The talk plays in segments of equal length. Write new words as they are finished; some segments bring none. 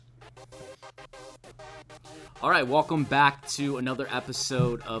All right, welcome back to another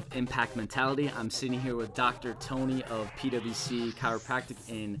episode of Impact Mentality. I'm sitting here with Dr. Tony of PwC Chiropractic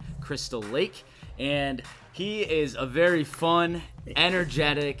in Crystal Lake, and he is a very fun,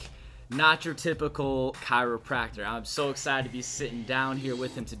 energetic, not your typical chiropractor. I'm so excited to be sitting down here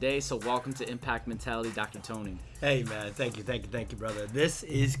with him today, so welcome to Impact Mentality, Dr. Tony. Hey, man. Thank you, brother. This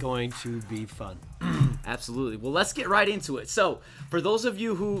is going to be fun. Absolutely. Well, let's get right into it. So, for those of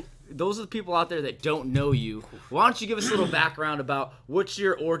the people out there that don't know you, why don't you give us a little background about what's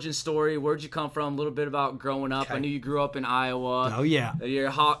your origin story, where'd you come from, a little bit about growing up. Okay. I knew you grew up in Iowa. Oh, yeah. You're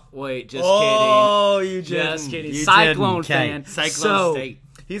just kidding. Oh, you just didn't. kidding. You Cyclone didn't. fan. Cyclone State.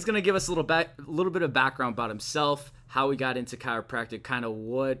 He's going to give us a little bit of background about himself, how he got into chiropractic, kind of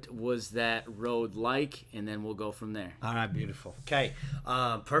what was that road like, and then we'll go from there. All right, beautiful. Okay,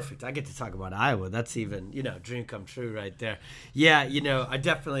 perfect. I get to talk about Iowa. That's even, dream come true right there. Yeah, I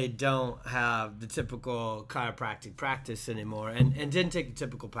definitely don't have the typical chiropractic practice anymore and didn't take the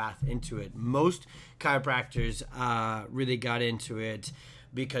typical path into it. Most chiropractors really got into it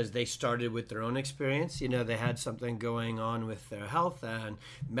because they started with their own experience. They had something going on with their health, and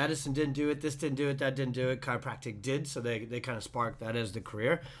medicine didn't do it, this didn't do it, that didn't do it, chiropractic did, so they kind of sparked that as the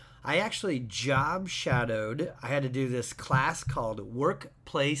career. I actually job shadowed. I had to do this class called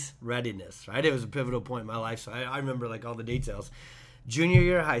Workplace Readiness, right? It was a pivotal point in my life, so I remember like all the details. Junior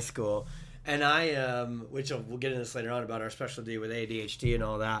year of high school, and I, which we'll get into this later on about our specialty with ADHD and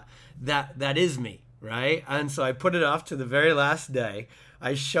all that is me, right? And so I put it off to the very last day.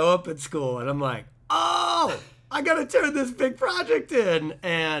 I show up at school and I'm like, oh, I got to turn this big project in.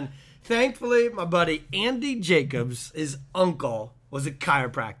 And thankfully, my buddy Andy Jacobs, his uncle, was a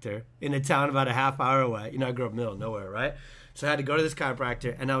chiropractor in a town about a half hour away. I grew up in the middle of nowhere, right? So I had to go to this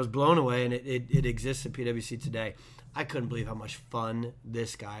chiropractor, and I was blown away, and it exists at PwC today. I couldn't believe how much fun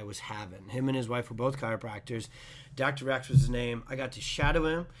this guy was having. Him and his wife were both chiropractors. Dr. Rex was his name. I got to shadow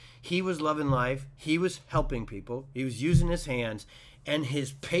him. He was loving life. He was helping people. He was using his hands. And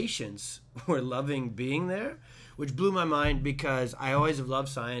his patients were loving being there, which blew my mind because I always have loved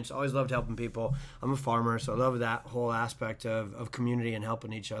science, always loved helping people. I'm a farmer, so I love that whole aspect of community and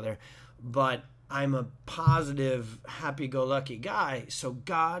helping each other. But I'm a positive, happy-go-lucky guy, so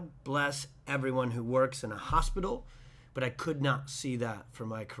God bless everyone who works in a hospital, but I could not see that for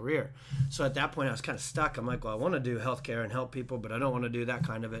my career. So at that point, I was kind of stuck. I'm like, well, I want to do healthcare and help people, but I don't want to do that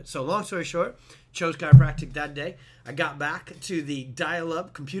kind of it. So long story short, chose chiropractic that day. I got back to the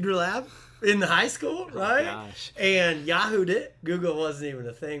dial-up computer lab in the high school, right? Oh, gosh. And Yahoo'd it. Google wasn't even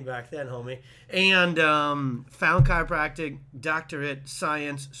a thing back then, homie. And found chiropractic, doctorate,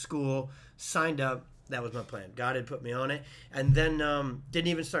 science, school, signed up. That was my plan. God had put me on it. And then didn't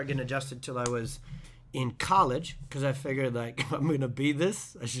even start getting adjusted till I was in college, because I figured, like, if I'm going to be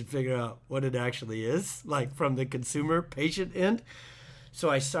this, I should figure out what it actually is, like from the consumer patient end. So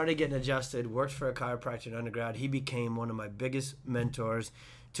I started getting adjusted, worked for a chiropractor in undergrad. He became one of my biggest mentors.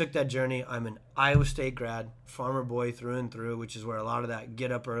 Took that journey. I'm an Iowa State grad, farmer boy through and through, which is where a lot of that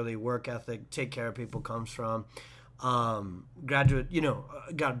get up early, work ethic, take care of people comes from. Graduate,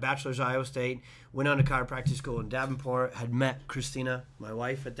 got a bachelor's at Iowa State, went on to chiropractic school in Davenport, had met Christina, my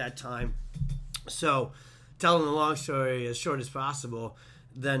wife at that time. So, telling the long story as short as possible,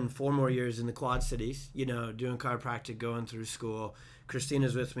 then 4 more years in the Quad Cities, doing chiropractic, going through school.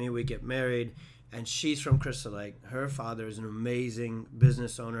 Christina's with me. We get married, and she's from Crystal Lake. Her father is an amazing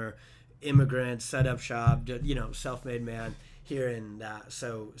business owner, immigrant, set up shop, self-made man here in that.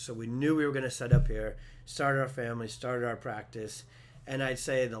 So we knew we were going to set up here, started our family, started our practice. And I'd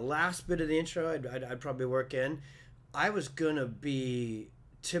say the last bit of the intro I'd probably work in, I was going to be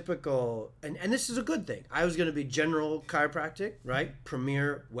typical, and this is a good thing. I was going to be general chiropractic, right?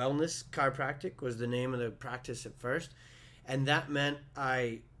 Premier Wellness Chiropractic was the name of the practice at first. And that meant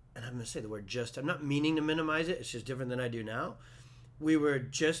and I'm going to say the word just, I'm not meaning to minimize it, it's just different than I do now. We were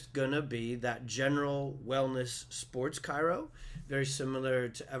just going to be that general wellness sports chiro, very similar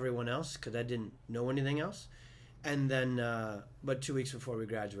to everyone else because I didn't know anything else. And then, but 2 weeks before we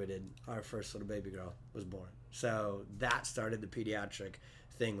graduated, our first little baby girl was born. So that started the pediatric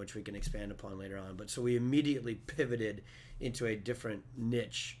thing, which we can expand upon later on. But so we immediately pivoted into a different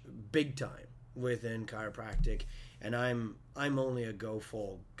niche, big time, within chiropractic. And I'm only a go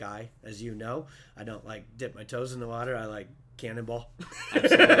full guy, as you know. I don't like dip my toes in the water. I like cannonball,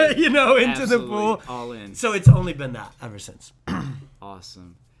 into Absolutely. the pool. All in. So it's only been that ever since.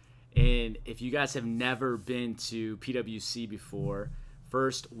 Awesome. And if you guys have never been to PwC before,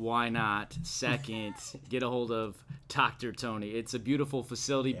 first, why not? Second, get a hold of Dr. Tony. It's a beautiful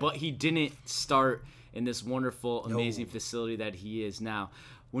facility, but he didn't start in this wonderful, amazing facility that he is now.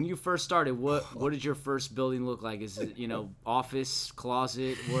 when you first started, what did your first building look like? Is it, office,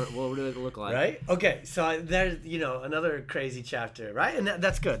 closet? What did it look like? Right? Okay, so there's, another crazy chapter, right? And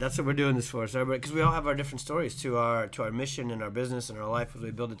that's good. That's what we're doing this for, so because we all have our different stories to our mission and our business and our life as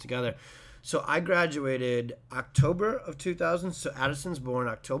we build it together. So I graduated October of 2000. So Addison's born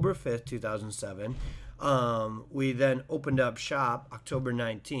October 5th, 2007. We then opened up shop October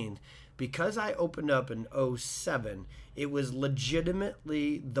 19th. Because I opened up in 2007, it was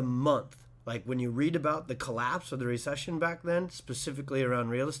legitimately the month. Like when you read about the collapse of the recession back then, specifically around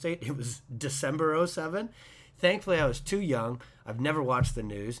real estate, it was December 2007. Thankfully, I was too young. I've never watched the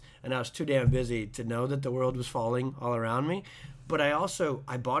news, and I was too damn busy to know that the world was falling all around me. But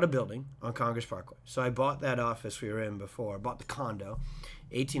I bought a building on Congress Parkway. So I bought that office we were in before. I bought the condo,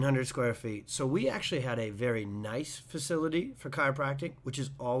 1,800 square feet. So we actually had a very nice facility for chiropractic, which is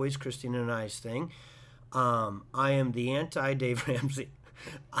always Christina and I's thing. I am the anti-Dave Ramsey.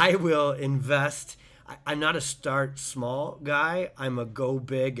 I will invest. I'm not a start small guy. I'm a go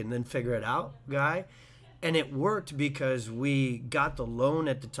big and then figure it out guy. And it worked because we got the loan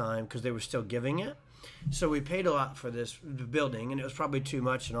at the time because they were still giving it. So we paid a lot for this building, and it was probably too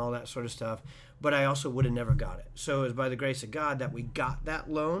much and all that sort of stuff. But I also would have never got it. So it was by the grace of God that we got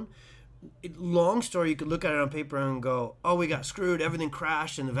that loan. Long story, you could look at it on paper and go, oh, we got screwed. Everything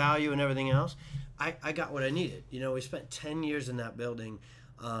crashed and the value and everything else. I got what I needed. We spent 10 years in that building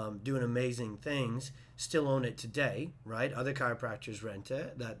doing amazing things. Still own it today, right? Other chiropractors rent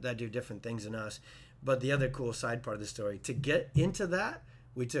it that do different things than us. But the other cool side part of the story, to get into that,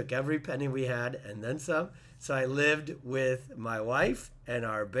 we took every penny we had and then some. So I lived with my wife and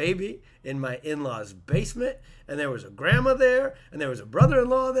our baby in my in-laws' basement, and there was a grandma there, and there was a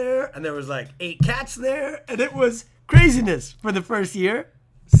brother-in-law there, and there was like 8 cats there, and it was craziness for the first year.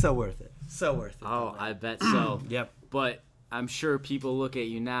 So worth it. So worth it. Oh, I bet so. Yep. But I'm sure people look at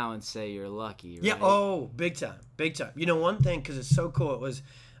you now and say you're lucky, right? Yeah, oh, big time, big time. One thing, because it's so cool,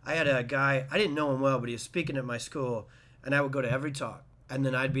 I had a guy, I didn't know him well, but he was speaking at my school, and I would go to every talk. And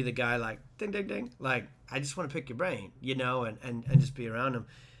then I'd be the guy like, ding, ding, ding. Like, I just want to pick your brain, and just be around him.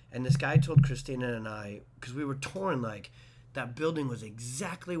 And this guy told Christina and I, because we were torn, like, that building was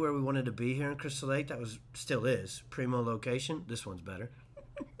exactly where we wanted to be here in Crystal Lake. That still is. Primo location. This one's better.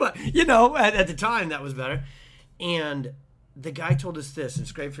 But, at the time, that was better. And the guy told us this.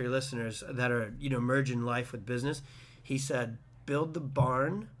 It's great for your listeners that are, merging life with business. He said, build the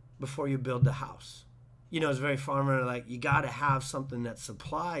barn before you build the house. It's very farmer, like, you got to have something that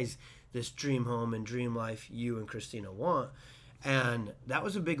supplies this dream home and dream life you and Christina want. And that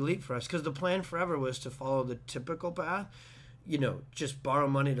was a big leap for us because the plan forever was to follow the typical path, just borrow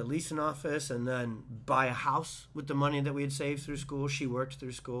money to lease an office and then buy a house with the money that we had saved through school. She worked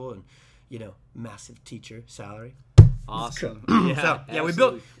through school and, massive teacher salary. Awesome. Yeah,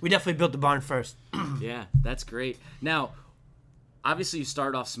 we definitely built the barn first. Yeah, that's great. Now, obviously you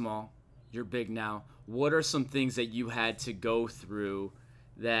start off small. You're big now. What are some things that you had to go through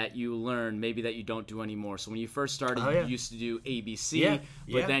that you learned maybe that you don't do anymore? So when you first started, you used to do ABC,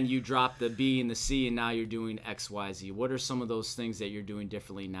 but then you dropped the B and the C, and now you're doing X, Y, Z. What are some of those things that you're doing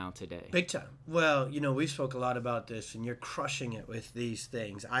differently now today? Big time. Well, we spoke a lot about this, and you're crushing it with these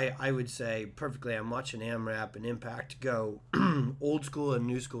things. I would say perfectly, I'm watching AMRAP and Impact go old school and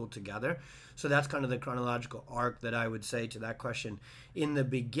new school together. So that's kind of the chronological arc that I would say to that question. In the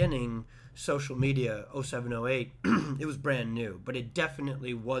beginning, social media, 07, 08, it was brand new, but it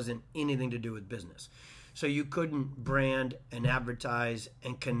definitely wasn't anything to do with business. So you couldn't brand and advertise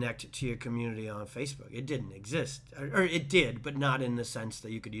and connect to your community on Facebook. It didn't exist. Or it did, but not in the sense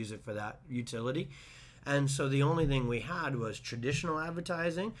that you could use it for that utility. And so the only thing we had was traditional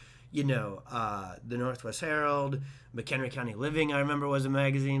advertising. The Northwest Herald, McHenry County Living, I remember, was a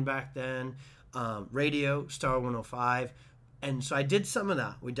magazine back then. Radio, Star 105. And so I did some of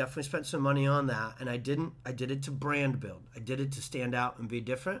that. We definitely spent some money on that. And I did it to brand build. I did it to stand out and be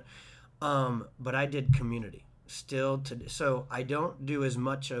different. But I did community so I don't do as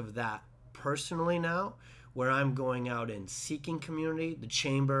much of that personally now, where I'm going out and seeking community, the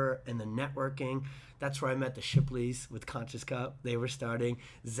chamber and the networking. That's where I met the Shipleys with Conscious Cup. They were starting.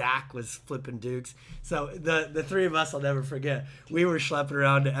 Zach was flipping dukes. So the three of us I'll never forget. We were schlepping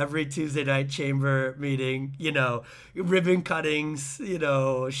around to every Tuesday night chamber meeting, ribbon cuttings,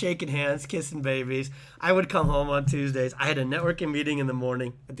 shaking hands, kissing babies. I would come home on Tuesdays. I had a networking meeting in the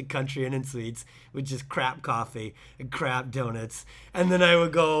morning at the Country Inn and Suites with just crap coffee and crap donuts. And then I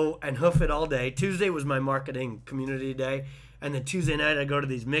would go and hoof it all day. Tuesday was my marketing community day. And then Tuesday night, I'd go to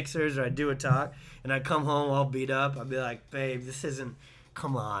these mixers or I'd do a talk. And I'd come home all beat up. I'd be like, babe,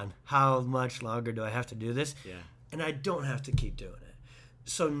 come on. How much longer do I have to do this? Yeah. And I don't have to keep doing it.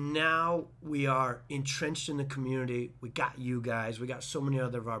 so now we are entrenched in the community. We got you guys. We got so many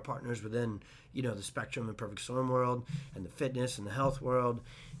other of our partners within, the Spectrum and Perfect Storm world and the fitness and the health world.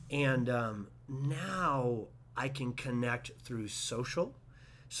 And now I can connect through social.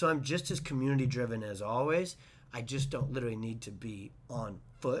 So I'm just as community driven as always. I just don't literally need to be on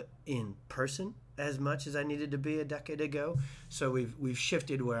foot in person as much as I needed to be a decade ago. So we've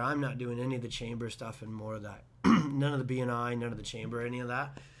shifted where I'm not doing any of the chamber stuff and more of that. None of the BNI, none of the chamber, any of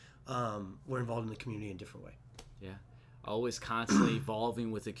that. We're involved in the community in a different way. Yeah. Always constantly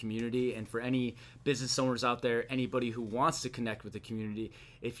evolving with the community. And for any business owners out there, anybody who wants to connect with the community,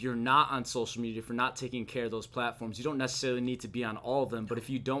 if you're not on social media, if you're not taking care of those platforms, you don't necessarily need to be on all of them. But if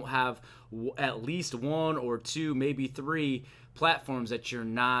you don't have at least one or two, maybe three platforms that you're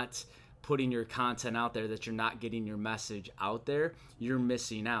not putting your content out there, that you're not getting your message out there, you're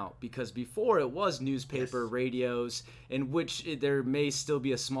missing out. Because before it was newspaper, yes, radios, in which there may still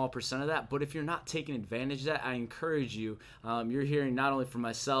be a small percent of that, but if you're not taking advantage of that, I encourage you. You're hearing not only from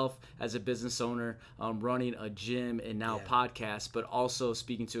myself as a business owner, running a gym and now podcast, but also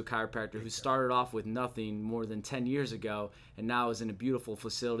speaking to a chiropractor who started off with nothing more than 10 years ago and now is in a beautiful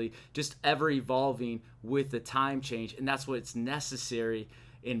facility, just ever evolving with the time change. And that's what's necessary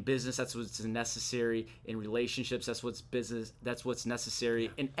in business. That's what's necessary in relationships. That's what's necessary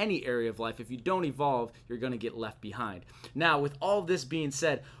in any area of life. If you don't evolve, you're going to get left behind. Now, with all this being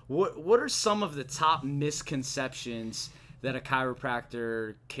said, what are some of the top misconceptions that a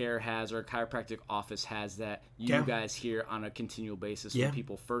chiropractor care has or a chiropractic office has that you guys hear on a continual basis when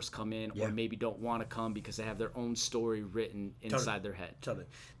people first come in or maybe don't want to come because they have their own story written inside their head? Totally.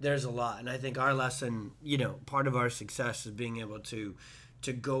 There's a lot. And I think our lesson, part of our success is being able to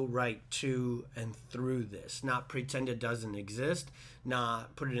go right to and through this, not pretend it doesn't exist,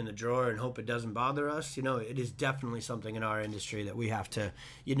 not put it in the drawer and hope it doesn't bother us. It is definitely something in our industry that we have to,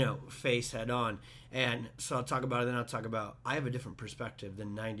 face head on. And so I'll talk about it, then I'll talk about, I have a different perspective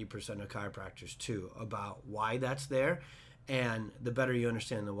than 90% of chiropractors too, about why that's there. And the better you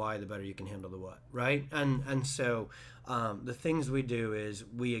understand the why, the better you can handle the what, right? And so the things we do is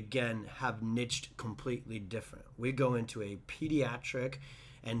we, again, have niched completely different. We go into a pediatric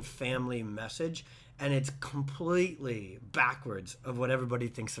and family message, and it's completely backwards of what everybody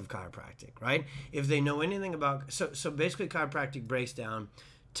thinks of chiropractic, right? If they know anything about, so basically chiropractic breaks down,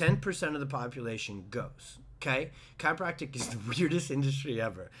 10% of the population goes, okay? Chiropractic is the weirdest industry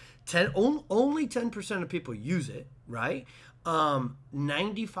ever. Only 10% of people use it, right?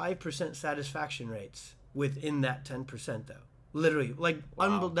 95% satisfaction rates within that 10% though. Literally,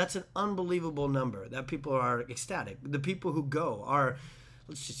 that's an unbelievable number that people are ecstatic. The people who go are,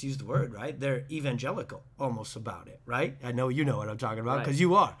 let's just use the word, right? They're evangelical almost about it, right? I know you know what I'm talking about because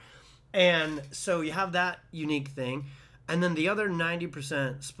you are. And so you have that unique thing. And then the other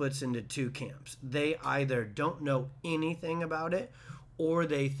 90% splits into two camps. They either don't know anything about it, or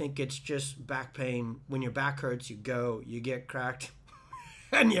they think it's just back pain. When your back hurts, you go, you get cracked,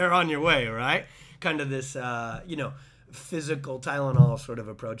 and you're on your way, right? Kind of this, physical Tylenol sort of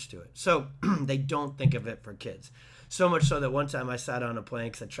approach to it. So they don't think of it for kids. So much so that one time I sat on a plane,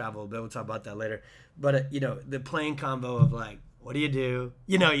 because I travel a bit, we'll talk about that later. But, the plane combo of what do?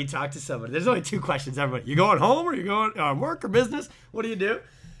 You talk to somebody. There's only two questions, everybody. You going home or you going on work or business? What do you do?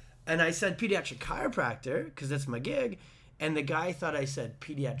 And I said pediatric chiropractor, because that's my gig. And the guy thought I said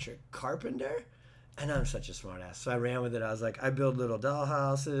pediatric carpenter. And I'm such a smart ass. So I ran with it. I was like, I build little doll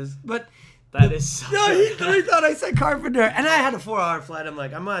houses. But that is so he thought I said carpenter. And I had a 4-hour flight. I'm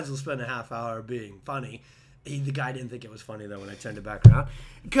like, I might as well spend a half hour being funny. The guy didn't think it was funny, though, when I turned it back around.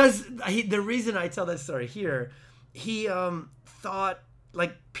 Because the reason I tell that story here, he thought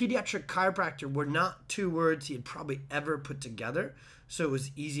pediatric chiropractor were not two words he had probably ever put together. So it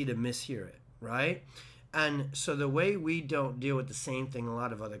was easy to mishear it, right? And so the way we don't deal with the same thing a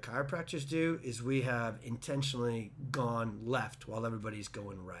lot of other chiropractors do is we have intentionally gone left while everybody's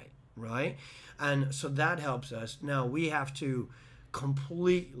going right? And so that helps us. Now we have to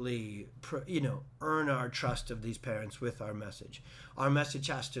completely, earn our trust of these parents with our message. Our message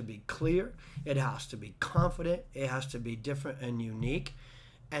has to be clear. It has to be confident. It has to be different and unique.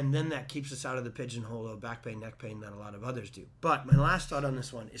 And then that keeps us out of the pigeonhole of back pain, neck pain that a lot of others do. But my last thought on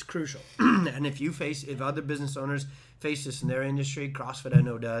this one is crucial. And if other business owners face this in their industry, CrossFit I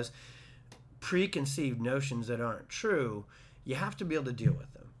know does, preconceived notions that aren't true, you have to be able to deal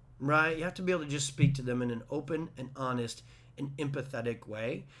with them, right? You have to be able to just speak to them in an open and honest and empathetic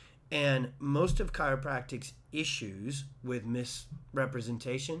way. And most of chiropractic's issues with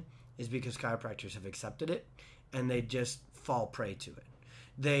misrepresentation is because chiropractors have accepted it and they just fall prey to it.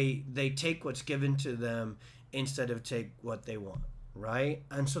 They take what's given to them instead of take what they want. right?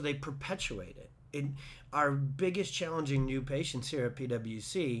 And so they perpetuate it. Our biggest challenging new patients here at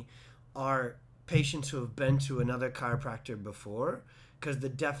PwC are patients who have been to another chiropractor before, because the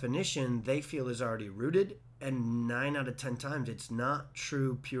definition they feel is already rooted, and 9 out of 10 times it's not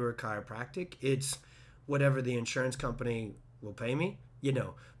true pure chiropractic. It's whatever the insurance company will pay me,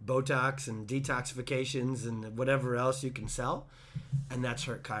 Botox and detoxifications and whatever else you can sell, and that's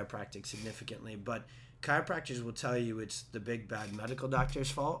hurt chiropractic significantly. But chiropractors will tell you it's the big bad medical doctor's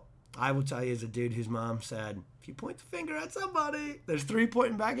fault. I will tell you, as a dude whose mom said, if you point the finger at somebody, there's 3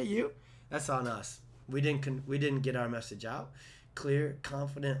 pointing back at you. That's on us. We didn't get our message out clear,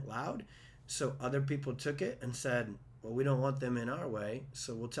 confident, loud. So other people took it and said, well, we don't want them in our way,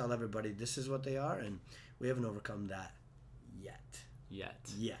 so we'll tell everybody this is what they are, and we haven't overcome that yet.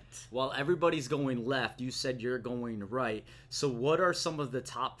 While everybody's going left, you said you're going right. So what are some of the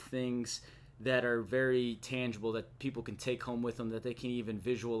top things that are very tangible that people can take home with them, that they can even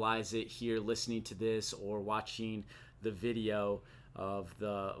visualize it here listening to this or watching the video of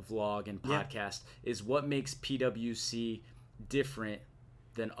the vlog and podcast, is what makes PwC different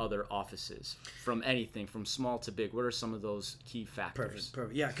than other offices, from anything from small to big? What are some of those key factors?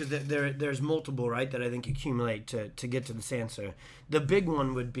 Perfect. Yeah, because there's multiple, right, that I think accumulate to get to this answer. The big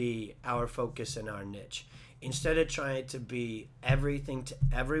one would be our focus and our niche. Instead of trying to be everything to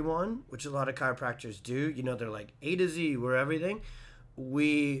everyone, which a lot of chiropractors do, they're like A to Z, we're everything.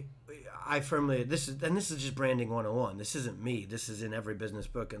 This is just branding 101. This isn't me. This is in every business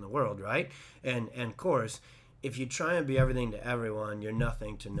book in the world, right? And course, if you try and be everything to everyone, you're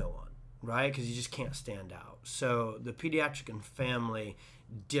nothing to no one, right? Because you just can't stand out. So the pediatric and family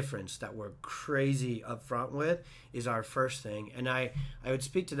difference that we're crazy upfront with is our first thing. And I would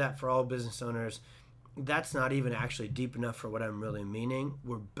speak to that for all business owners. That's not even actually deep enough for what I'm really meaning.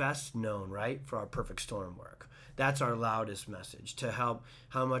 We're best known, right, for our perfect storm work. That's our loudest message, to help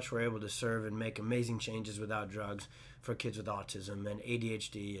how much we're able to serve and make amazing changes without drugs for kids with autism and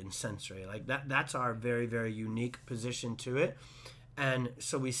ADHD and sensory. Like that's our very, very unique position to it. And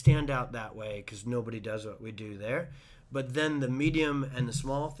so we stand out that way because nobody does what we do there. But then the medium and the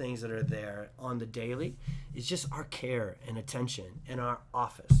small things that are there on the daily is just our care and attention in our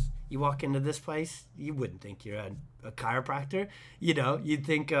office. You walk into this place, you wouldn't think you're a chiropractor. You'd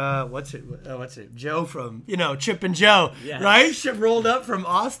think, what's it? Joe from, Chip and Joe, right? Rolled up from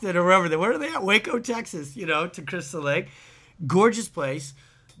Austin or wherever. Where are they at? Waco, Texas, to Crystal Lake. Gorgeous place.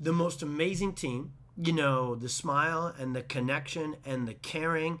 The most amazing team. The smile and the connection and the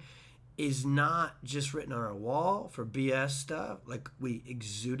caring is not just written on our wall for BS stuff. Like, we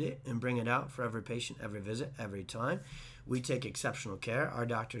exude it and bring it out for every patient, every visit, every time. We take exceptional care. Our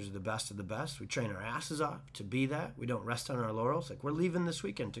doctors are the best of the best. We train our asses off to be that. We don't rest on our laurels. Like, we're leaving this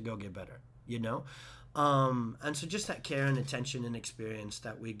weekend to go get better, And so just that care and attention and experience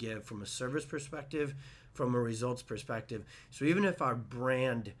that we give from a service perspective, from a results perspective. So even if our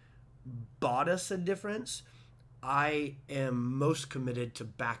brand bought us a difference, I am most committed to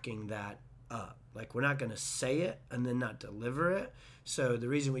backing that up. Like, we're not going to say it and then not deliver it. So the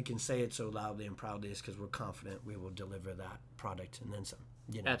reason we can say it so loudly and proudly is because we're confident we will deliver that product and then some.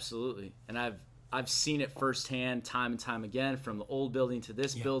 Absolutely. And I've seen it firsthand time and time again, from the old building to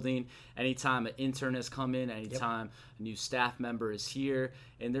this building. Anytime an intern has come in, anytime a new staff member is here,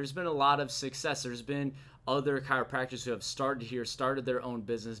 and there's been a lot of success. There's been other chiropractors who have started here, started their own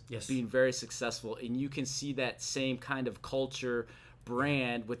business, being very successful, and you can see that same kind of culture,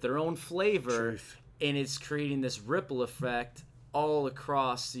 brand with their own flavor, and it's creating this ripple effect all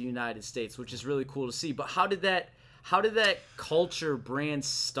across the United States, which is really cool to see. But how did that culture brand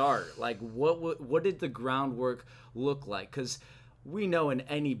start? Like, what did the groundwork look like? Because we know in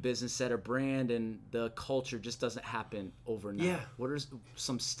any business that a brand and the culture just doesn't happen overnight. Yeah. What are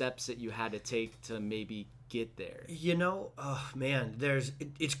some steps that you had to take to maybe get there? It's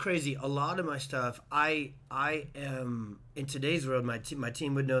crazy. A lot of my stuff, I am, in today's world, my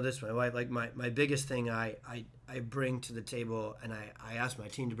team would know this, my wife, like my biggest thing I bring to the table, and I ask my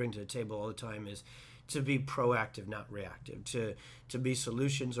team to bring to the table all the time, is to be proactive, not reactive, to be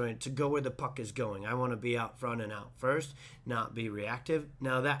solutions oriented, to go where the puck is going. I want to be out front and out first, not be reactive.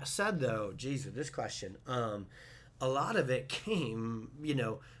 Now, that said, though, geez, with this question, a lot of it came,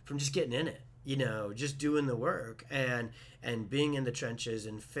 from just getting in it, just doing the work and being in the trenches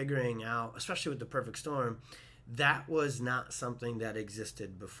and figuring out, especially with the perfect storm, that was not something that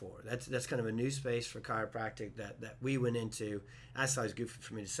existed before. That's kind of a new space for chiropractic that we went into. That's always goofy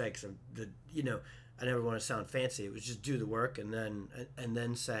for me to say, because I never want to sound fancy. It was just do the work and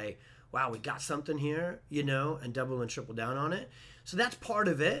then say, wow, we got something here, and double and triple down on it. So that's part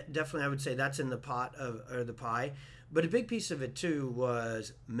of it. Definitely, I would say that's in the pot or the pie. But a big piece of it too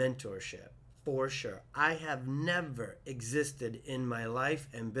was mentorship, for sure. I have never existed in my life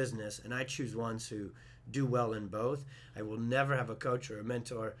and business, and I choose ones who do well in both. I will never have a coach or a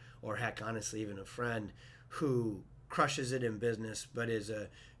mentor, or heck, honestly, even a friend who crushes it in business but is a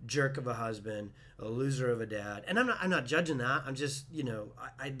jerk of a husband, a loser of a dad. And I'm not judging that. I'm just,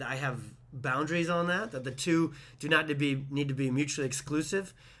 I have boundaries on that the two do not need to be mutually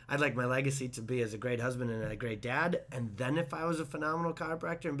exclusive. I'd like my legacy to be as a great husband and a great dad, and then if I was a phenomenal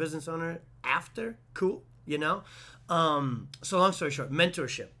chiropractor and business owner after, cool, So long story short,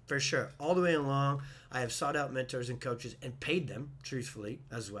 mentorship, for sure. All the way along, I have sought out mentors and coaches and paid them, truthfully,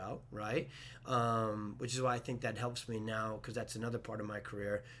 as well, right? Which is why I think that helps me now, because that's another part of my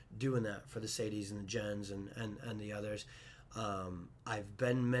career, doing that for the Sadies and the Jens and the others. I've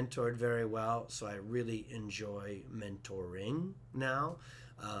been mentored very well, so I really enjoy mentoring now.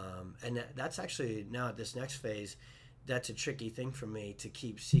 And that's actually, now at this next phase, that's a tricky thing for me, to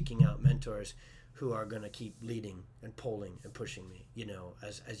keep seeking out mentors who are going to keep leading and pulling and pushing me.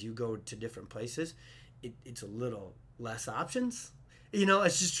 As you go to different places, it's a little less options.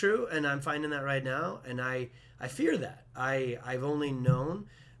 It's just true, and I'm finding that right now, and I fear that. I've only known,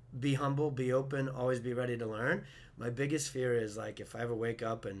 be humble, be open, always be ready to learn. My biggest fear is, like, if I ever wake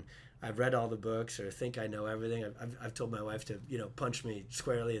up and I've read all the books or think I know everything, I've told my wife to, punch me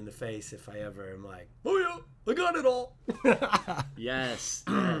squarely in the face if I ever am like, oh yeah, I got it all. Yes.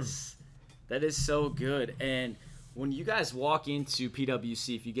 That is so good. And when you guys walk into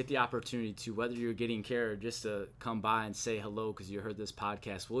PWC, if you get the opportunity to, whether you're getting care or just to come by and say hello because you heard this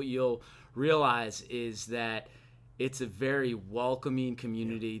podcast, what you'll realize is that it's a very welcoming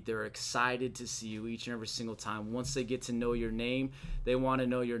community. They're excited to see you each and every single time. Once they get to know your name, they want to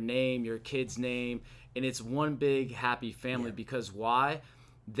know your name, your kid's name, and it's one big happy family. Because why?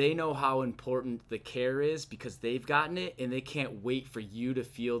 They know how important the care is because they've gotten it, and they can't wait for you to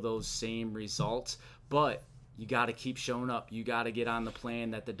feel those same results. But you got to keep showing up. You got to get on the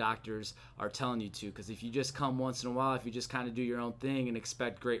plan that the doctors are telling you to, because if you just come once in a while, if you just kind of do your own thing and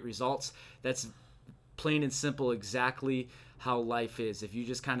expect great results, that's plain and simple exactly how life is. If you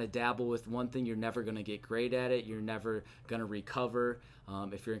just kind of dabble with one thing, you're never going to get great at it. You're never going to recover.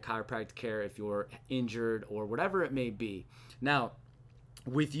 If you're in chiropractic care, if you're injured or whatever it may be. Now,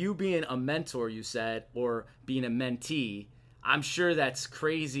 with you being a mentor, you said, or being a mentee, I'm sure that's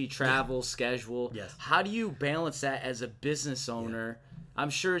crazy travel schedule. Yes. How do you balance that as a business owner? I'm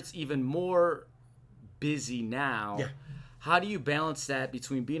sure it's even more busy now. Yeah. How do you balance that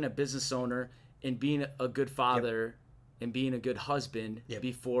between being a business owner and being a good father and being a good husband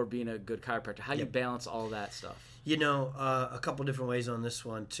before being a good chiropractor? How do you balance all that stuff? A couple different ways on this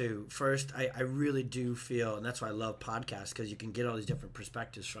one too. First, I really do feel, and that's why I love podcasts, because you can get all these different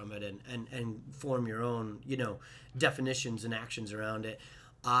perspectives from it and form your own, definitions and actions around it.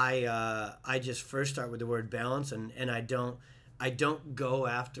 I just first start with the word balance, and I don't go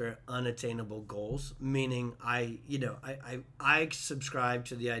after unattainable goals, meaning I subscribe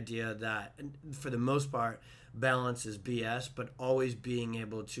to the idea that, for the most part, balance is BS, but always being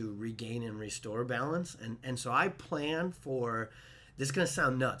able to regain and restore balance. And so I plan for, this is going to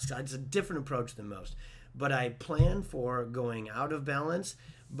sound nuts, it's a different approach than most, but I plan for going out of balance,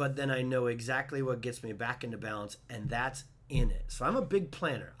 but then I know exactly what gets me back into balance, and that's in it. So I'm a big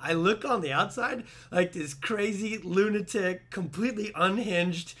planner. I look on the outside like this crazy lunatic, completely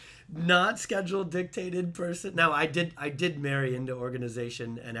unhinged, not schedule dictated person. Now I did marry into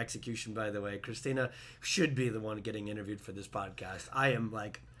organization and execution, by the way. Christina should be the one getting interviewed for this podcast. I am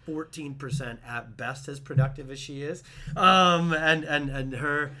like 14% at best as productive as she is. And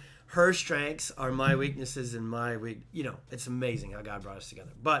her strengths are my weaknesses, and it's amazing how God brought us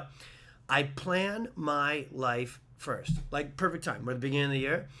together. But I plan my life first, like perfect time. We're at the beginning of the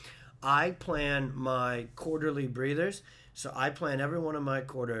year. I plan my quarterly breathers. So I plan every one of my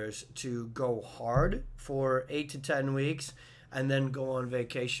quarters to go hard for 8 to 10 weeks and then go on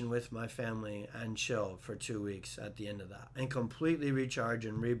vacation with my family and chill for 2 weeks at the end of that and completely recharge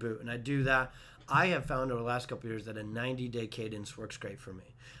and reboot. And I do that. I have found over the last couple of years that a 90-day cadence works great for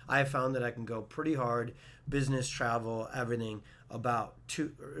me. I have found that I can go pretty hard, business, travel, everything, about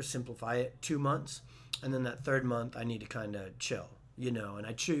 2 months. And then that third month, I need to kind of chill, and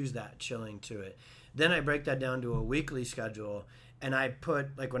I choose that chilling to it. Then I break that down to a weekly schedule, and I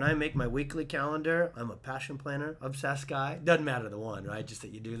put, like, when I make my weekly calendar, I'm a passion planner, obsessed guy. Doesn't matter the one, right? Just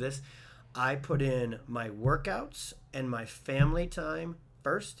that you do this. I put in my workouts and my family time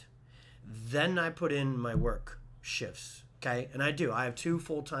first. Then I put in my work shifts, okay? And I do. I have 2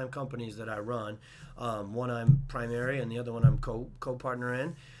 full-time companies that I run. One I'm primary and the other one I'm co-partner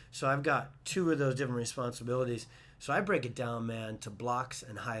in. So I've got 2 of those different responsibilities. So I break it down, man, to blocks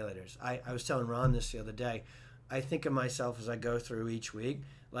and highlighters. I was telling Ron this the other day. I think of myself as I go through each week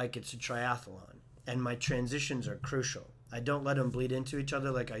like it's a triathlon, and my transitions are crucial. I don't let them bleed into each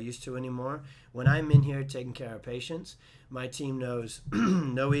other like I used to anymore. When I'm in here taking care of patients, my team knows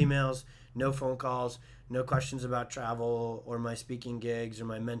no emails, no phone calls, no questions about travel or my speaking gigs or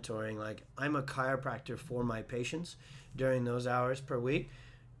my mentoring. Like, I'm a chiropractor for my patients during those hours per week.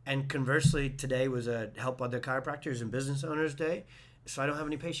 And conversely, today was a help other chiropractors and business owners day. So I don't have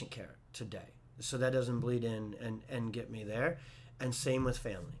any patient care today. So that doesn't bleed in and get me there. And same with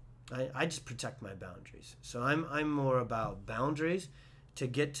family. I just protect my boundaries. So I'm more about boundaries to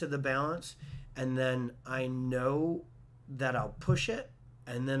get to the balance. And then I know that I'll push it.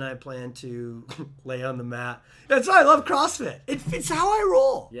 And then I plan to lay on the mat. That's why I love CrossFit. It's how I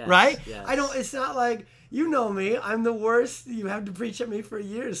roll, yes, right? Yes. It's not like, you know me, I'm the worst. You have to preach at me for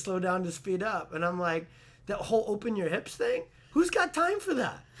years, slow down to speed up. And I'm like, that whole open your hips thing, who's got time for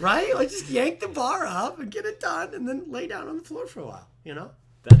that, right? Like, just yank the bar up and get it done and then lay down on the floor for a while, you know?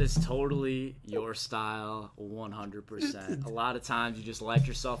 That is totally your style, 100%. A lot of times you just light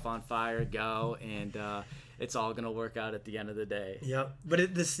yourself on fire, go, and it's all going to work out at the end of the day. Yep.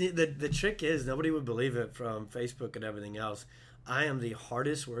 But the trick is, nobody would believe it from Facebook and everything else, I am the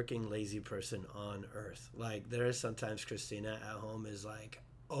hardest working lazy person on earth. Like, there is sometimes Christina at home is like,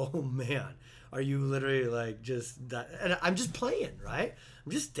 oh man, are you literally like just that? And I'm just playing, right?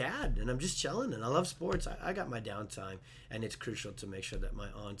 I'm just dad and I'm just chilling and I love sports. I got my downtime, and it's crucial to make sure that my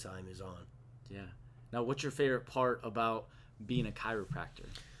on time is on. Yeah. Now, what's your favorite part about being a chiropractor?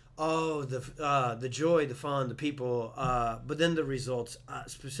 Oh, the joy, the fun, the people, but then the results.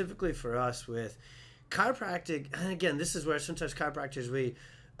 Specifically for us with chiropractic, and again, this is where sometimes chiropractors,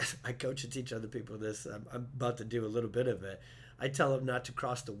 I coach and teach other people this. I'm about to do a little bit of it. I tell them not to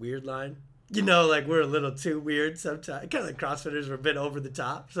cross the weird line. You know, like, we're a little too weird sometimes. Kind of like CrossFitters, we're a bit over the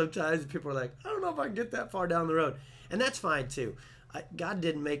top. Sometimes people are like, I don't know if I can get that far down the road. And that's fine too. God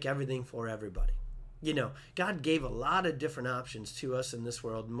didn't make everything for everybody. You know, God gave a lot of different options to us in this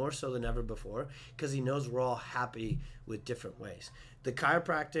world, more so than ever before, because he knows we're all happy with different ways. The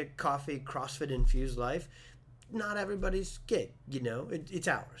chiropractic, coffee, CrossFit-infused life, not everybody's gig, you know. It's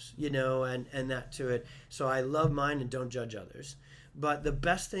ours, you know, and that to it. So I love mine and don't judge others. But the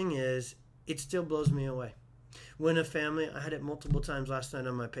best thing is, it still blows me away. When a family, I had it multiple times last night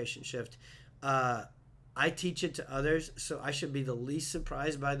on my patient shift, I teach it to others, so I should be the least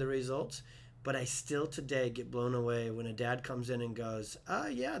surprised by the results. But I still today get blown away when a dad comes in and goes,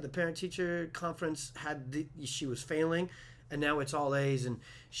 yeah, the parent-teacher conference she was failing, and now it's all A's, and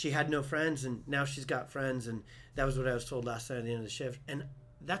she had no friends, and now she's got friends, and that was what I was told last night at the end of the shift. And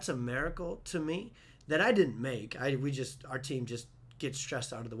that's a miracle to me that I didn't make. Our team just gets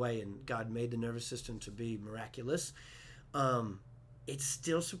stressed out of the way, and God made the nervous system to be miraculous. It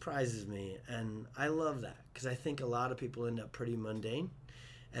still surprises me, and I love that, because I think a lot of people end up pretty mundane.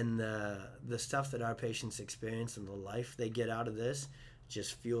 And the stuff that our patients experience and the life they get out of this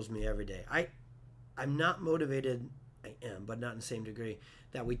just fuels me every day. I'm not motivated, I am, but not in the same degree,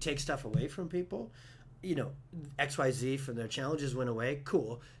 that we take stuff away from people. You know, XYZ from their challenges went away.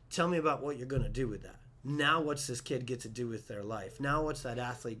 Cool. Tell me about what you're going to do with that. Now what's this kid get to do with their life? Now what's that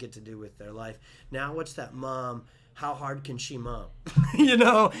athlete get to do with their life? Now what's that mom? How hard can she mom? You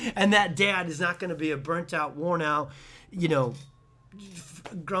know, and that dad is not going to be a burnt out, worn out, you know,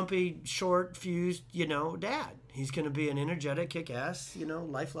 grumpy, short, fused, you know, dad. He's going to be an energetic, kick-ass, you know,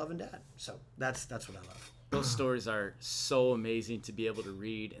 life-loving dad. So that's what I love. Those stories are so amazing to be able to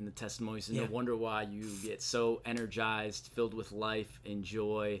read in the testimonies, and no wonder why you get so energized, filled with life and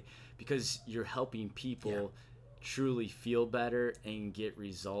joy, because you're helping people truly feel better and get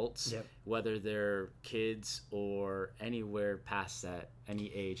results, whether they're kids or anywhere past that,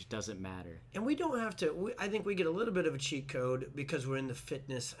 any age, doesn't matter. And we don't have to, I think we get a little bit of a cheat code because we're in the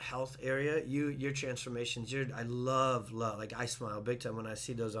fitness health area. Your transformations, I love, like, I smile big time when I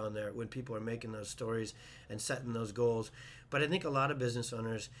see those on there, when people are making those stories and setting those goals. But I think a lot of business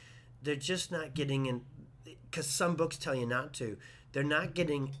owners, they're just not getting in, because some books tell you not to. They're not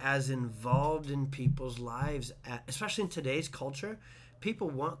getting as involved in people's lives, especially in today's culture. People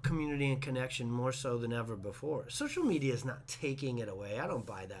want community and connection more so than ever before. Social media is not taking it away. I don't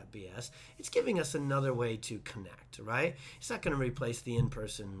buy that BS. It's giving us another way to connect, right? It's not going to replace the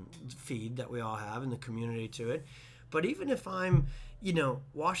in-person feed that we all have and the community to it. But even if I'm, you know,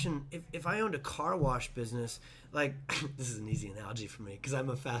 washing, if I owned a car wash business, like, this is an easy analogy for me because I'm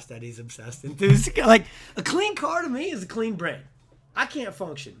a Fast Eddie's obsessed enthusiast. Like, a clean car to me is a clean brain. I can't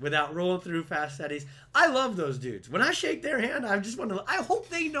function without rolling through Fast Eddie's. I love those dudes. When I shake their hand, I just want to, I hope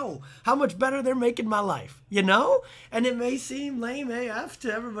they know how much better they're making my life, you know? And it may seem lame AF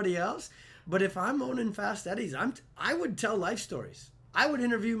to everybody else, but if I'm owning Fast Eddie's, I would tell life stories. I would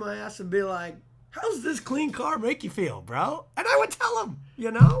interview my ass and be like, how's this clean car make you feel, bro? And I would tell them,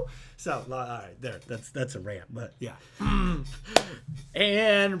 you know? So, all right, there. That's a rant, but yeah.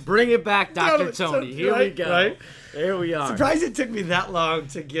 And bring it back, Dr. Tony. Here we go. Right? Here we are. Surprised it took me that long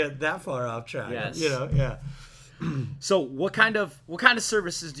to get that far off track. Yes. You know, yeah. So what kind of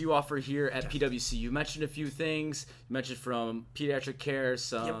services do you offer here at PwC? You mentioned a few things. You mentioned from pediatric care,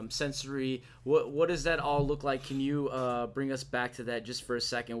 some sensory. What does that all look like? Can you bring us back to that just for a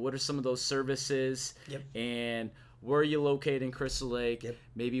second? What are some of those services? And where are you located in Crystal Lake?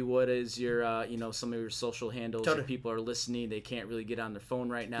 Maybe what is your, some of your social handles? If people are listening, they can't really get on their phone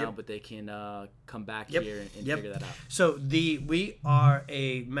right now, but they can come back here and figure that out. So we are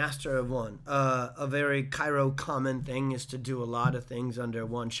a master of one. A very Chiro common thing is to do a lot of things under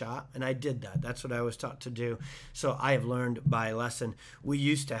one shot, and I did that. That's what I was taught to do. So I have learned by lesson. We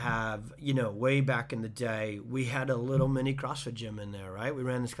used to have, way back in the day, we had a little mini CrossFit gym in there, right? We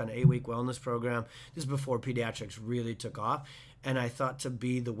ran this kind of 8-week wellness program. This is before pediatrics really took off. And I thought to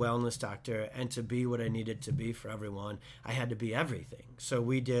be the wellness doctor and to be what I needed to be for everyone, I had to be everything. So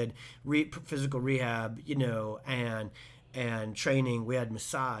we did physical rehab, and training. We had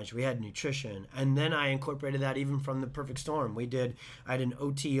massage, we had nutrition, and then I incorporated that even from the Perfect Storm. I had an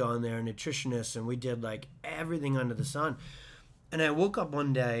OT on there, a nutritionist, and we did like everything under the sun. And I woke up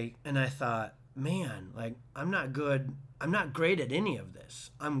one day and I thought, man, like I'm not great at any of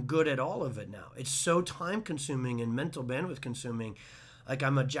this. I'm good at all of it now. It's so time consuming and mental bandwidth consuming. Like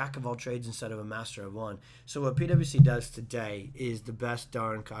I'm a jack of all trades instead of a master of one. So what PwC does today is the best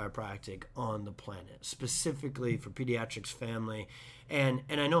darn chiropractic on the planet, specifically for pediatrics, family. And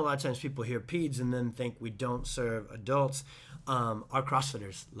I know a lot of times people hear peds and then think we don't serve adults. Our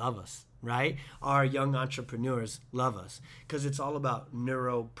CrossFitters love us, right? Our young entrepreneurs love us because it's all about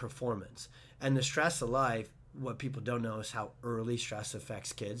neuro performance. And the stress of life, what people don't know is how early stress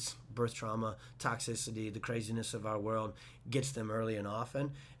affects kids. Birth trauma, toxicity, the craziness of our world gets them early and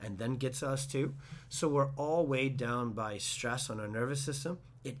often, and then gets us too. So we're all weighed down by stress on our nervous system.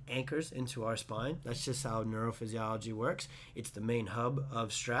 It anchors into our spine. That's just how neurophysiology works. It's the main hub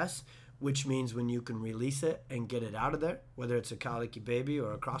of stress, which means when you can release it and get it out of there, whether it's a colicky baby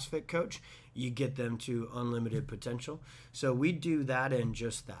or a CrossFit coach, you get them to unlimited potential. So we do that and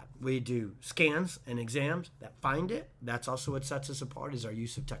just that. We do scans and exams that find it. That's also what sets us apart is our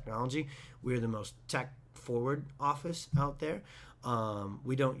use of technology. We're the most tech-forward office out there.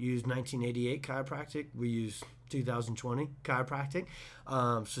 We don't use 1988 chiropractic. We use 2020 chiropractic.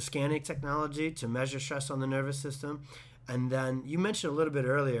 So scanning technology to measure stress on the nervous system. And then you mentioned a little bit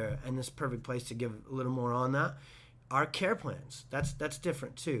earlier, and this is a perfect place to give a little more on that, our care plans. That's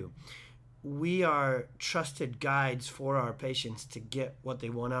different too. We are trusted guides for our patients to get what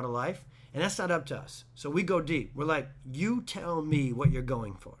they want out of life, and that's not up to us. So we go deep. We're like, you tell me what you're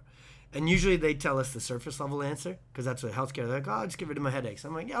going for. And usually they tell us the surface level answer, because that's what healthcare, they're like, oh, just get rid of my headaches.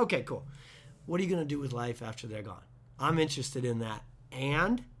 I'm like, yeah, okay, cool. What are you going to do with life after they're gone? I'm interested in that.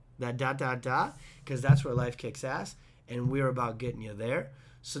 And that ... because that's where life kicks ass. And we're about getting you there.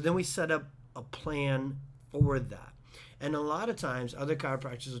 So then we set up a plan for that. And a lot of times other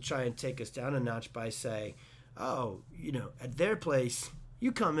chiropractors will try and take us down a notch by saying, oh, at their place,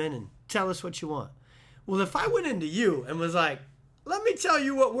 you come in and tell us what you want. Well, if I went into you and was like, let me tell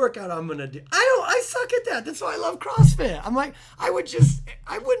you what workout I'm going to do. I suck at that. That's why I love CrossFit. I'm like, I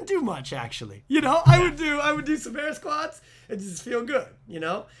wouldn't do much actually. I would do some air squats and just feel good,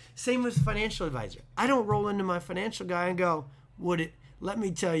 Same with financial advisor. I don't roll into my financial guy and go, let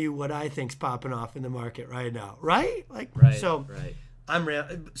me tell you what I think's popping off in the market right now. Right? Right. So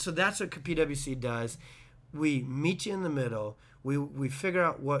right. So that's what PwC does. We meet you in the middle. We figure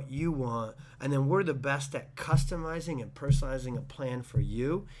out what you want, and then we're the best at customizing and personalizing a plan for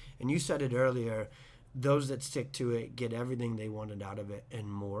you. And you said it earlier, those that stick to it get everything they wanted out of it and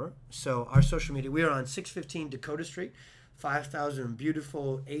more. So our social media, we are on 615 Dakota Street, 5,000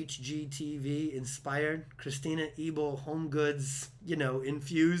 beautiful HGTV inspired, Christina Ebel home goods,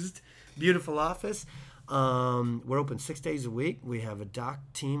 infused, beautiful office. We're open 6 days a week. We have a doc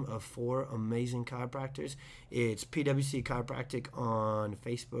team of 4 amazing chiropractors. It's PwC Chiropractic on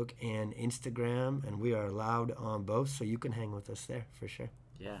Facebook and Instagram, and we are allowed on both, so you can hang with us there for sure.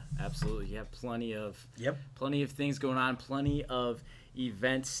 Yeah, absolutely. You have plenty of things going on, plenty of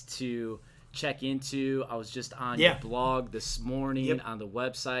events to check into. I was just on Yeah. your blog this morning Yep. on the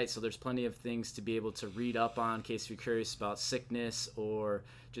website, so there's plenty of things to be able to read up on in case you're curious about sickness or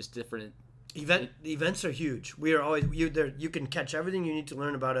just different. Events are huge. We are always you can catch everything you need to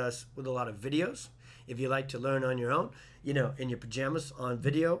learn about us with a lot of videos. If you like to learn on your own, in your pajamas on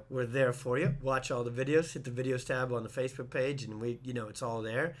video, we're there for you. Watch all the videos. Hit the videos tab on the Facebook page, and it's all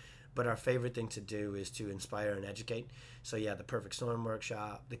there. But our favorite thing to do is to inspire and educate. So yeah, the Perfect Storm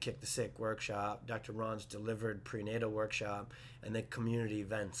workshop, the Kick the Sick workshop, Dr. Ron's Delivered prenatal workshop, and the community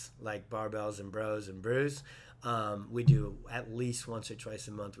events like Barbells and Bros and Brews. We do at least once or twice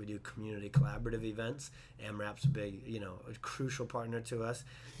a month. We do community collaborative events. AMRAP's a big, a crucial partner to us.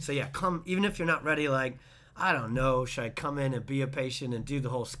 So yeah, come, even if you're not ready, like, I don't know, should I come in and be a patient and do the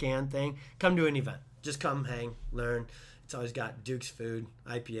whole scan thing? Come to an event. Just come, hang, learn. It's always got Duke's food,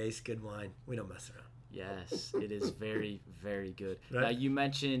 IPAs, good wine. We don't mess around. Yes, it is very, very good. Right. Now, you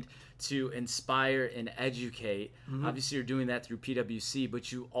mentioned to inspire and educate. Mm-hmm. Obviously, you're doing that through PWC,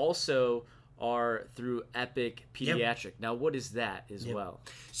 but you also are through Epic Pediatric. Yep. Now, what is that as well?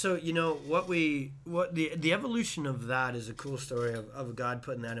 So, the evolution of that is a cool story of God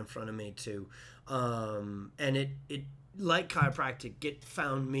putting that in front of me too. And it like chiropractic, it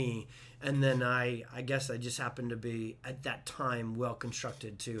found me. And then I guess I just happened to be, at that time,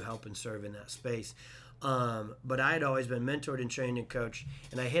 well-constructed to help and serve in that space. But I had always been mentored and trained and coached.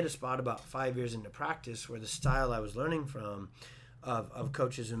 And I hit a spot about 5 years into practice where the style I was learning from of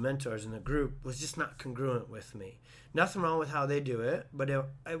coaches and mentors in the group was just not congruent with me. Nothing wrong with how they do it, but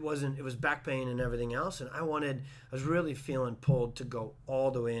it was back pain and everything else. And I was really feeling pulled to go all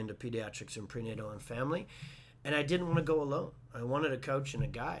the way into pediatrics and prenatal and family. And I didn't want to go alone. I wanted a coach and a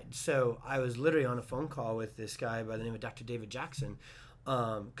guide. So I was literally on a phone call with this guy by the name of Dr. David Jackson,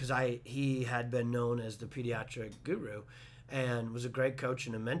 because he had been known as the pediatric guru and was a great coach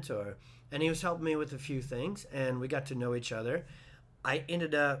and a mentor. And he was helping me with a few things, and we got to know each other. I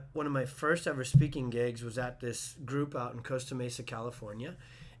ended up, one of my first ever speaking gigs was at this group out in Costa Mesa, California.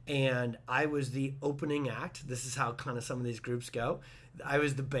 And I was the opening act. This is how kind of some of these groups go. I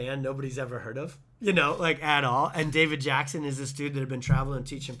was the band nobody's ever heard of, at all. And David Jackson is this dude that had been traveling and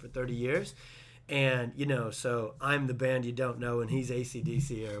teaching for 30 years. And, so I'm the band you don't know, and he's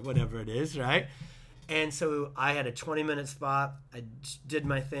AC/DC or whatever it is, right? And so I had a 20-minute spot. I did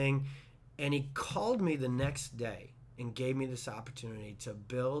my thing. And he called me the next day and gave me this opportunity to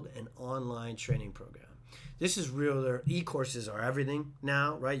build an online training program. This is real. Their e-courses are everything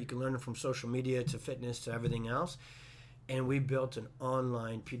now, right? You can learn it from social media to fitness to everything else. And we built an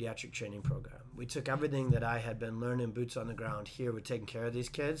online pediatric training program. We took everything that I had been learning boots on the ground here with taking care of these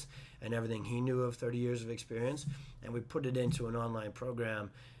kids and everything he knew of 30 years of experience, and we put it into an online program,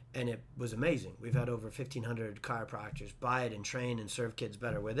 and it was amazing. We've had over 1,500 chiropractors buy it and train and serve kids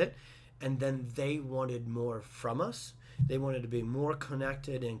better with it. And then they wanted more from us. They wanted to be more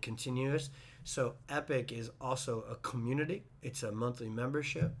connected and continuous. So Epic is also a community. It's a monthly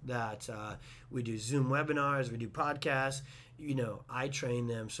membership that we do Zoom webinars, we do podcasts. I train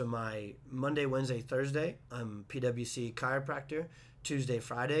them. So my Monday, Wednesday, Thursday, I'm PWC chiropractor. Tuesday,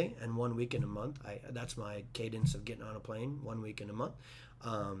 Friday, and 1 week in a month. That's my cadence of getting on a plane, 1 week in a month.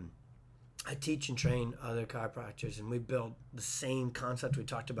 I teach and train other chiropractors, and we build the same concept we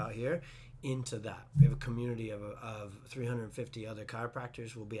talked about here into that. We have a community of 350 other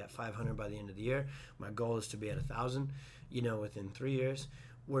chiropractors. We'll be at 500 by the end of the year. My goal is to be at 1,000, within 3 years.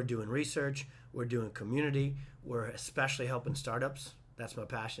 We're doing research. We're doing community. We're especially helping startups. That's my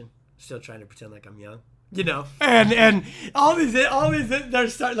passion. Still trying to pretend like I'm young. And all these, they're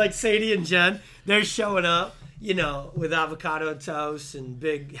starting, like Sadie and Jen, they're showing up, with avocado toast and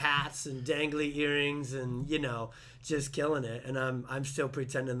big hats and dangly earrings and, just killing it. And I'm still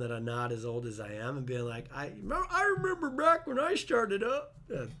pretending that I'm not as old as I am and being like, I remember back when I started up.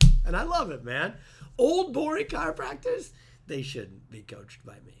 And I love it, man. Old, boring chiropractors, they shouldn't be coached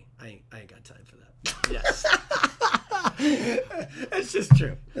by me. I ain't got time for that. Yes. It's just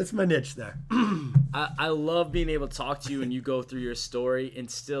true. That's my niche there. I love being able to talk to you and you go through your story, and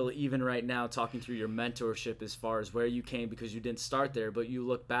still even right now talking through your mentorship as far as where you came, because you didn't start there, but you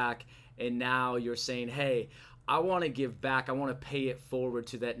look back and now you're saying, hey, I want to give back. I want to pay it forward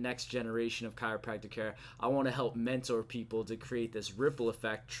to that next generation of chiropractic care. I want to help mentor people to create this ripple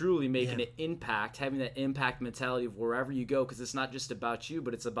effect, truly making an impact, having that impact mentality of wherever you go, because it's not just about you,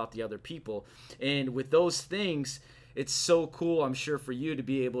 but it's about the other people. And with those things, it's so cool, I'm sure, for you to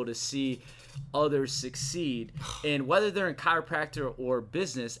be able to see others succeed. And whether they're in chiropractor or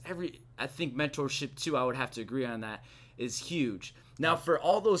business, I think mentorship too, I would have to agree on that, is huge. Now, for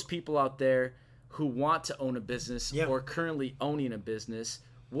all those people out there who want to own a business or currently owning a business,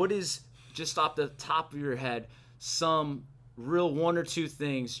 what is just off the top of your head, some real one or two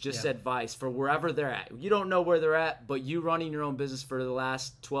things, just advice for wherever they're at. You don't know where they're at, but you running your own business for the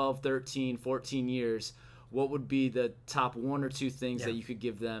last 12, 13, 14 years, what would be the top one or two things that you could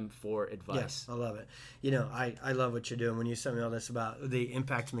give them for advice? Yes, I love it. You know, I love what you're doing when you sent me all this about the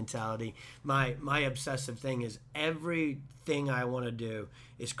impact mentality. My obsessive thing is everything I want to do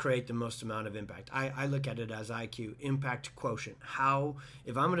is create the most amount of impact. I look at it as IQ, impact quotient. How,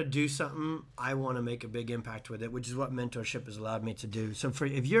 if I'm going to do something, I want to make a big impact with it, which is what mentorship has allowed me to do. So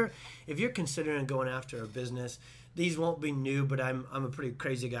if you're considering going after a business, these won't be new, but I'm a pretty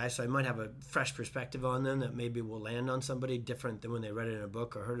crazy guy, so I might have a fresh perspective on them that maybe will land on somebody different than when they read it in a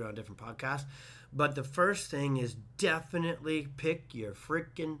book or heard it on a different podcast. But the first thing is definitely pick your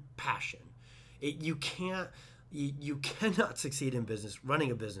freaking passion. You cannot succeed in business.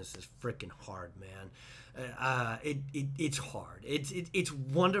 Running a business is freaking hard, man. It's hard. It's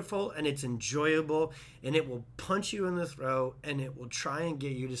wonderful and it's enjoyable, and it will punch you in the throat, and it will try and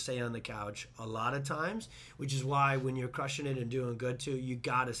get you to stay on the couch a lot of times, which is why when you're crushing it and doing good too, you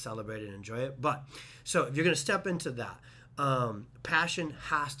got to celebrate it and enjoy it. But so if you're going to step into that, passion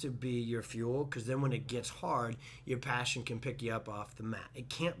has to be your fuel, because then when it gets hard, your passion can pick you up off the mat. It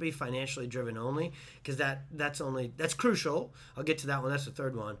can't be financially driven only, because that's crucial. I'll get to that one. That's the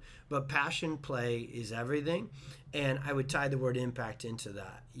third one. But passion play is everything, and I would tie the word impact into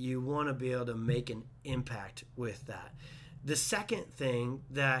that. You want to be able to make an impact with that. The second thing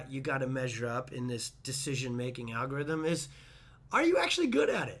that you got to measure up in this decision-making algorithm is, are you actually good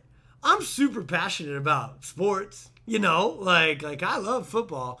at it? I'm super passionate about sports. You know, like I love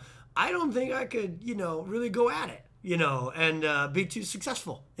football. I don't think I could, really go at it, and be too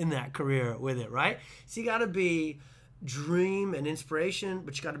successful in that career with it, right? So you got to be dream and inspiration,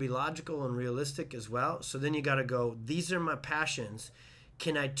 but you got to be logical and realistic as well. So then you got to go, these are my passions.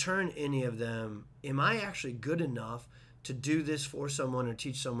 Can I turn any of them? Am I actually good enough to do this for someone or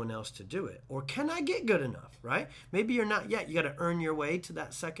teach someone else to do it? Or can I get good enough, right? Maybe you're not yet. You got to earn your way to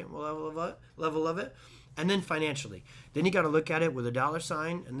that second level of it. And then financially, then you got to look at it with a dollar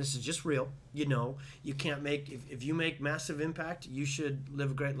sign, and this is just real. You can't if you make massive impact, you should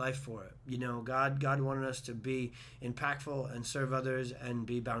live a great life for it. God wanted us to be impactful and serve others and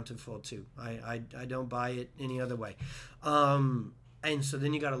be bountiful too. I don't buy it any other way. And so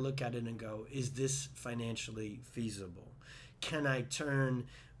then you got to look at it and go, is this financially feasible? Can I turn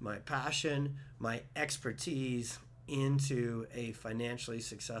my passion, my expertise into a financially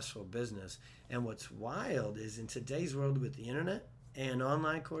successful business? And what's wild is, in today's world with the internet and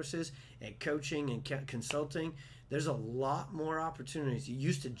online courses and coaching and consulting, there's a lot more opportunities. You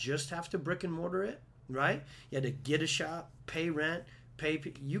used to just have to brick and mortar it, right? You had to get a shop, pay rent,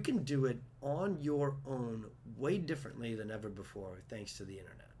 you can do it on your own way differently than ever before, thanks to the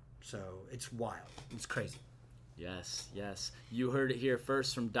internet. So it's wild. It's crazy. Yes. You heard it here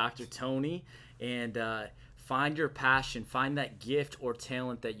first from Dr. Tony. And find your passion, find that gift or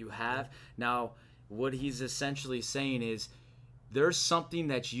talent that you have. Now, what he's essentially saying is, there's something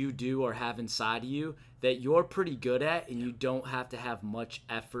that you do or have inside of you that you're pretty good at, and you don't have to have much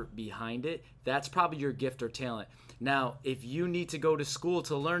effort behind it. That's probably your gift or talent. Now, if you need to go to school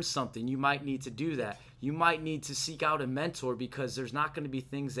to learn something, you might need to do that. You might need to seek out a mentor, because there's not going to be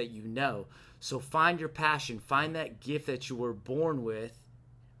things that you know. So find your passion, find that gift that you were born with,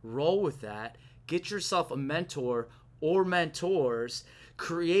 roll with that, get yourself a mentor or mentors,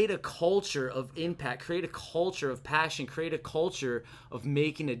 create a culture of impact, create a culture of passion, create a culture of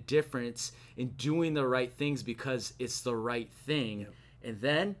making a difference in doing the right things because it's the right thing. Yep. And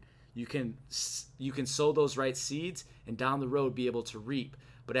then you can sow those right seeds, and down the road be able to reap.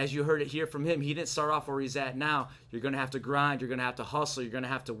 But as you heard it here from him, he didn't start off where he's at now. You're going to have to grind, you're going to have to hustle, you're going to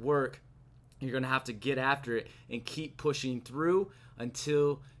have to work, you're going to have to get after it and keep pushing through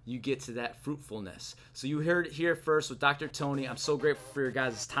until you get to that fruitfulness. So you heard it here first with Dr. Tony. I'm so grateful for your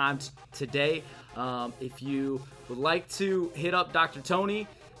guys' time today. If you would like to hit up Dr. Tony,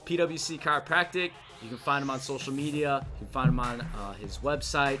 PWC Chiropractic, you can find him on social media. You can find him on his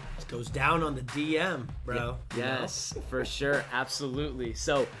website. It goes down on the DM, bro. Yes, for sure. Absolutely.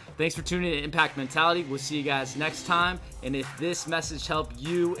 So thanks for tuning in to Impact Mentality. We'll see you guys next time. And if this message helped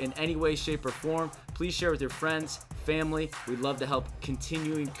you in any way, shape, or form, please share with your friends, family. We'd love to help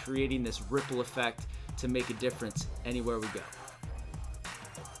continuing creating this ripple effect to make a difference anywhere we go.